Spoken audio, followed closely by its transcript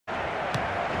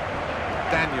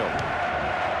Daniel.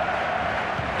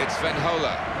 It's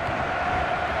Venhola.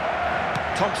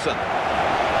 Thompson.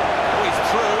 Oh, he's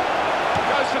through.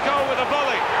 Goes for goal with a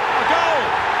volley. A goal!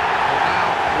 Well,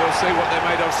 now we'll see what they're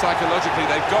made of psychologically.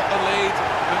 They've got the lead,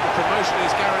 and the promotion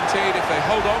is guaranteed if they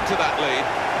hold on to that lead.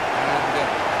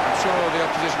 And I'm sure the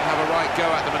opposition have a right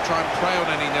go at them and try and prey on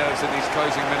any nerves in these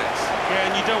closing minutes. Yeah,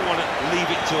 and you don't want to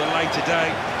leave it to a later day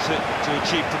to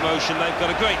achieve promotion. They've got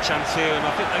a great chance here, and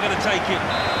I think they're going to take it.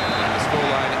 And the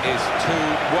scoreline is 2-1.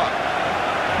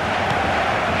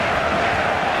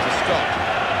 To Scott.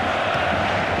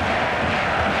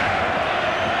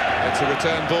 It's a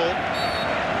return ball.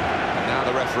 And now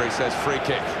the referee says free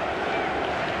kick.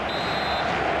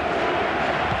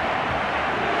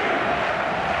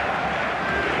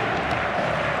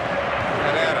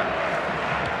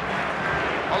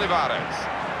 Olivares.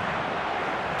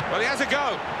 Well, he has a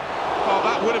go. Oh,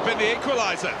 that would have been the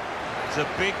equaliser. It's a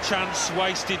big chance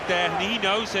wasted there, and he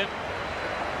knows it.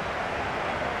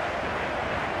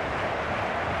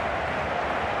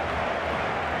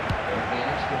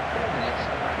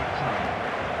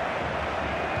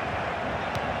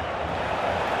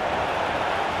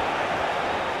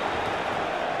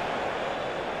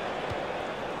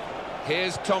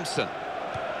 Here's Thompson.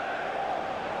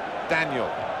 Daniel.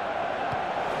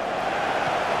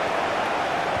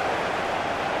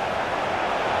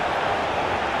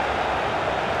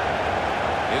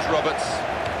 Here's Roberts.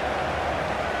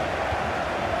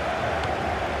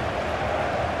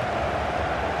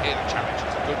 Here the challenge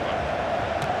is a good one.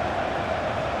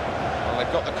 Well,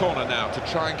 they've got the corner now to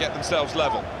try and get themselves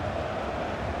level.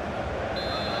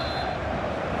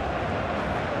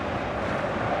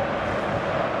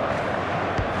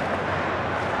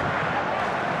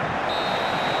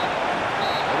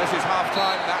 Well, this is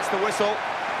half-time, that's the whistle,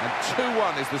 and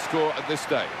 2-1 is the score at this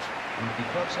stage.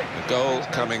 The goal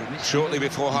coming shortly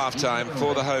before half-time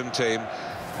for the home team,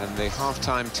 and the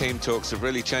half-time team talks have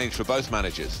really changed for both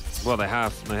managers. Well, they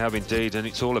have indeed, and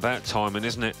it's all about timing,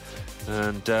 isn't it?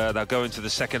 And they'll go into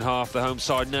the second half, the home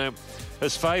side now,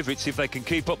 as favourites if they can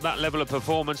keep up that level of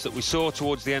performance that we saw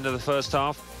towards the end of the first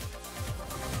half.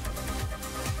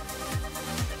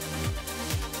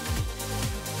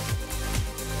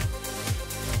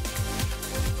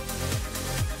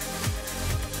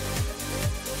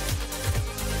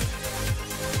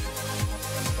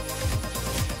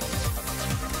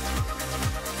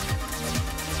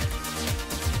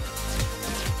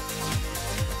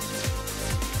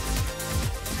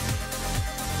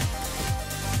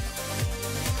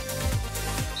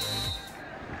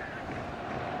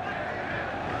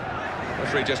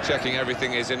 Referee just checking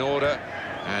everything is in order,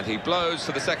 and he blows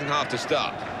for the second half to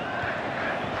start.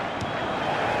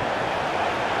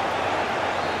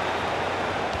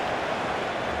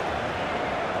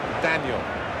 Daniel.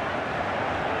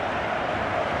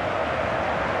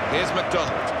 Here's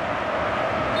McDonald.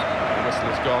 The whistle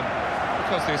is gone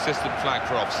because the assistant flagged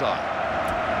for offside.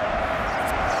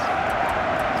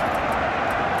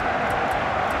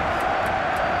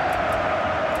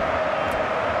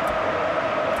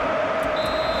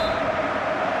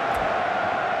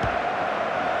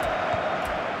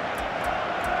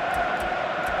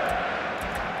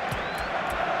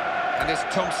 And it's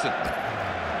Thompson.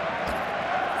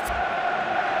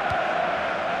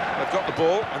 They've got the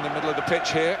ball in the middle of the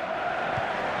pitch here.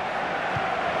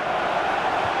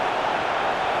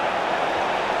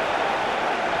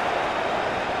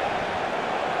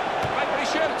 Right, but he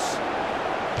shoots.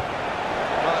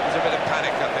 Well, it was a bit of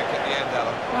panic, I think, at the end,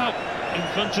 Alan. Well, in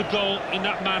front of goal in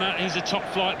that manner, he's a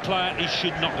top-flight player. He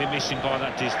should not be missing by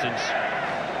that distance.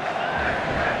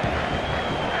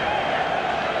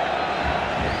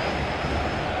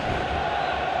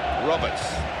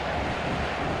 Roberts.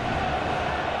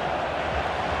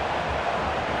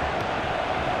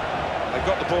 They've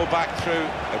got the ball back through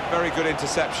a very good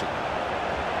interception.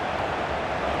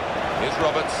 Here's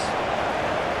Roberts.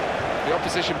 The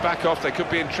opposition back off, they could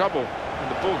be in trouble.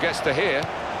 And the ball gets to here. In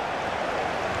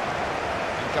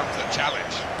comes the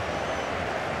challenge.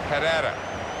 Herrera.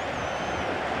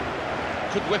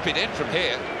 Could whip it in from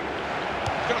here.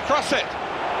 He's going to cross it.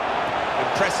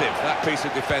 Impressive, that piece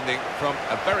of defending from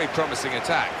a very promising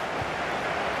attack.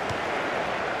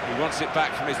 He wants it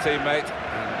back from his teammate,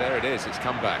 and there it is, it's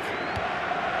come back.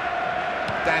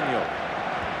 Daniel.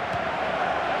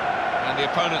 And the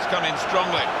opponents come in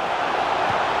strongly.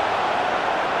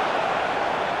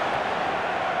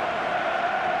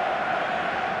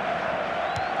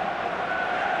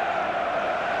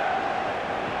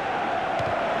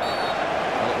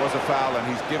 Well, it was a foul, and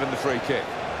he's given the free kick.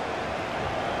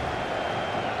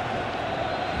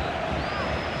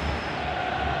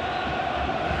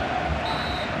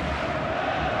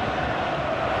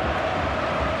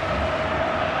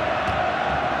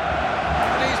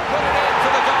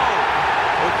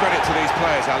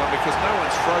 Alan, because no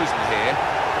one's frozen here.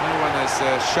 No one has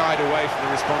shied away from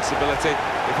the responsibility.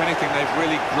 If anything, they've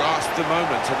really grasped the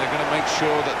moment, and they're going to make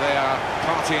sure that they are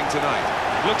partying tonight.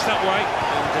 Looks that way,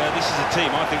 and this is a team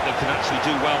I think that can actually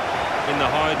do well in the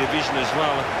higher division as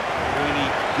well. Really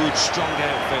good, strong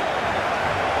outfit.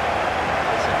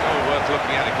 It's a goal worth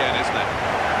looking at again, isn't it?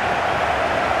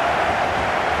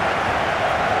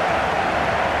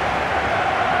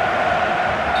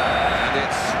 And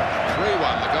it's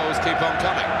 3-1. The goals keep on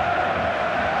coming.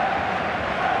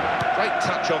 Great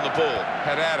touch on the ball.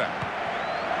 Herrera.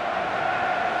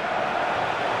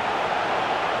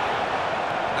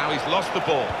 Now he's lost the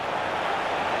ball.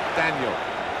 Daniel.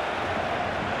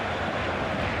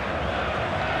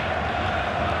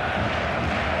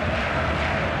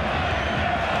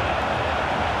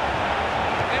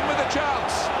 In with a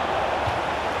chance.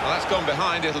 Well, that's gone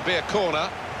behind. It'll be a corner.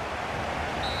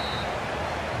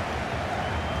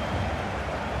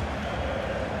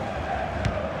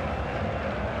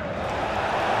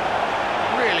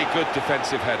 Really good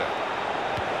defensive header.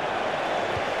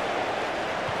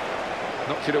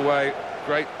 Knocked it away.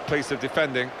 Great piece of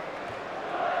defending.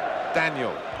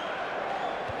 Daniel.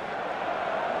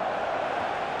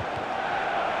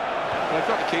 Well, they've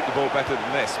got to keep the ball better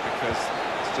than this, because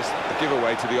it's just a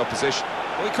giveaway to the opposition.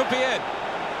 Well, he could be in.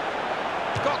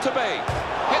 Got to be.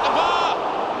 Hit the bar!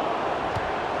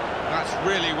 That's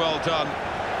really well done.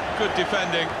 Good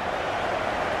defending.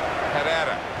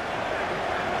 Herrera.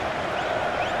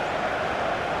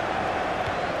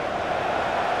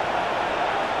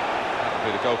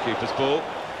 That'll be the goalkeeper's ball.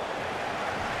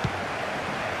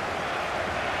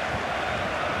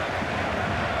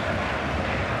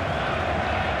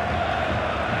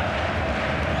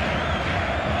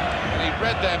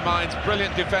 Read their minds.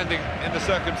 Brilliant defending in the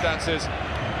circumstances.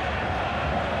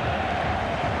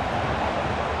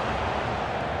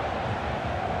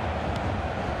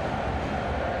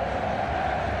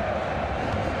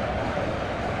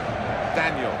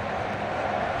 Daniel.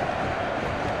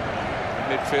 In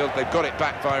midfield, they've got it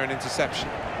back via an interception.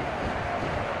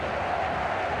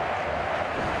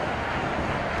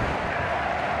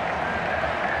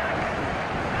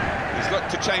 He's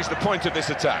looked to change the point of this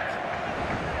attack.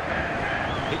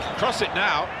 He can cross it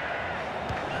now.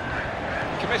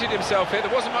 He committed himself here.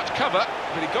 There wasn't much cover,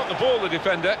 but he got the ball, the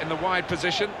defender, in the wide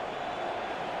position.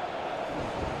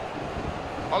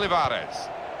 Olivares.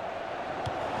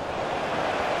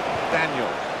 Daniel.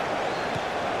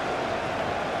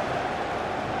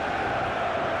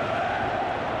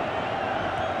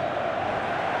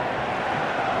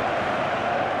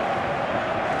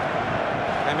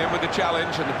 Came in with the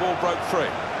challenge, and the ball broke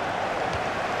free.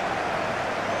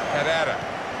 Herrera.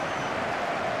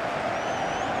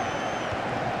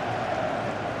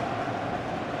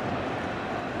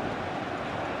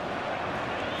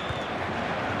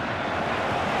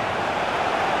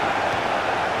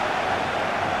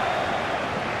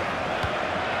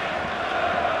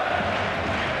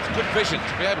 Good vision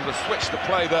to be able to switch the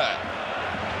play there.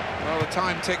 Well, the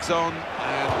time ticks on,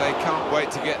 and they can't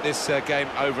wait to get this game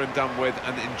over and done with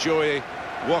and enjoy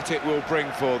what it will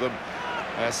bring for them.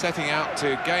 Setting out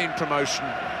to gain promotion.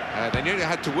 They knew they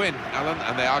had to win, Alan,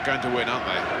 and they are going to win, aren't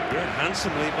they? Yeah,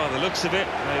 handsomely by the looks of it.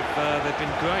 They've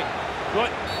been great.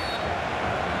 Right.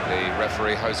 The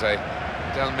referee, Jose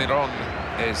Del Miron,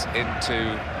 is in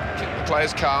to keep the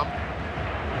players calm.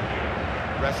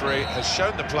 Referee has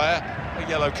shown the player a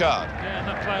yellow card. Yeah, and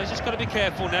that player's just got to be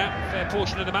careful now. Fair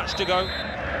portion of the match to go.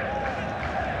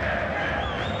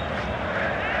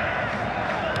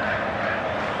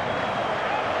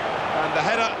 And the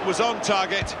header was on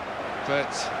target,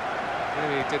 but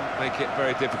really didn't make it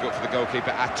very difficult for the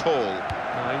goalkeeper at all.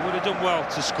 No, he would have done well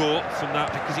to score from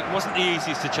that, because it wasn't the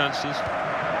easiest of chances.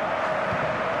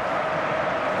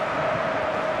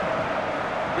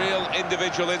 Real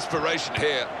individual inspiration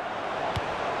here.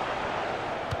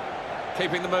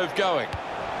 Keeping the move going.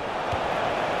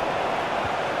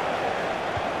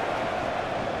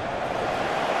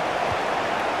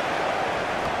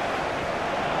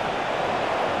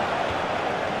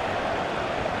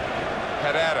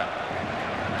 Herrera.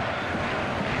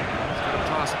 He's going to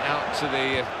pass it out to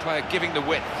the player giving the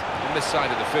width on this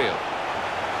side of the field.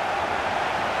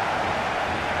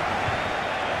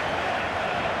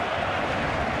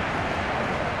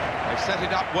 They've set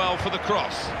it up well for the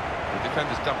cross. The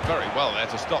defender's done very well there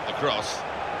to stop the cross.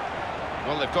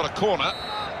 Well, they've got a corner.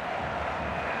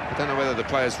 I don't know whether the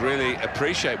players really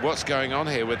appreciate what's going on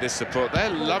here with this support. They're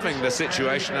loving the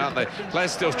situation, aren't they?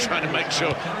 Players still trying to make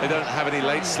sure they don't have any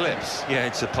late slips. Yeah,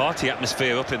 it's a party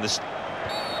atmosphere up in the...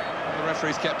 The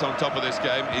referee's kept on top of this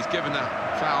game. He's given a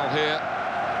foul here.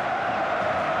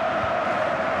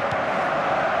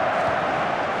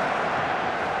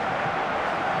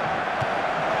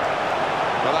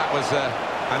 Well, that was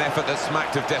an effort that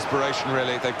smacked of desperation,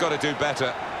 really. They've got to do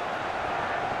better.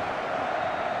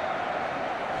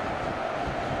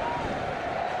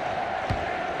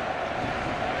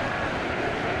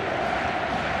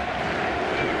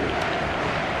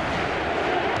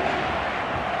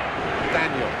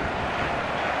 Daniel.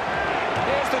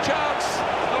 Here's the chance.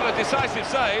 Not a decisive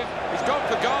save. He's gone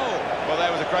for goal. Well,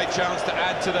 there was a great chance to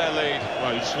add to their lead.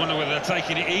 Well, you just wonder whether they're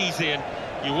taking it easy, and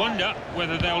you wonder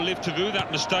whether they'll live to do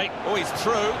that mistake. Oh, he's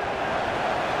through.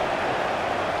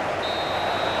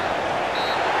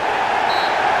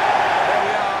 There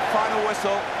we are, final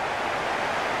whistle.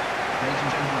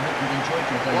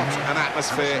 What an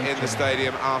atmosphere in the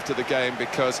stadium after the game,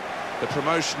 because the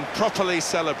promotion properly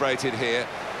celebrated here,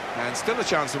 and still a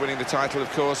chance of winning the title, of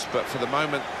course, but for the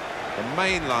moment, the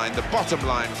main line, the bottom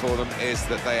line for them is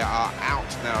that they are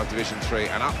out now of Division 3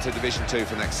 and up to Division 2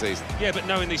 for next season. Yeah, but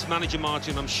knowing this manager,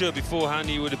 Martin, I'm sure beforehand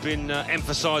he would have been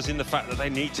emphasising the fact that they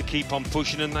need to keep on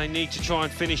pushing and they need to try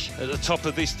and finish at the top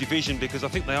of this division, because I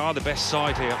think they are the best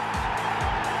side here.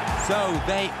 So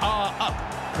they are up.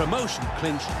 Promotion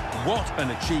clinched. What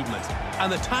an achievement. And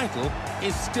the title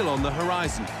is still on the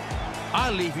horizon.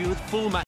 I'll leave you with full match.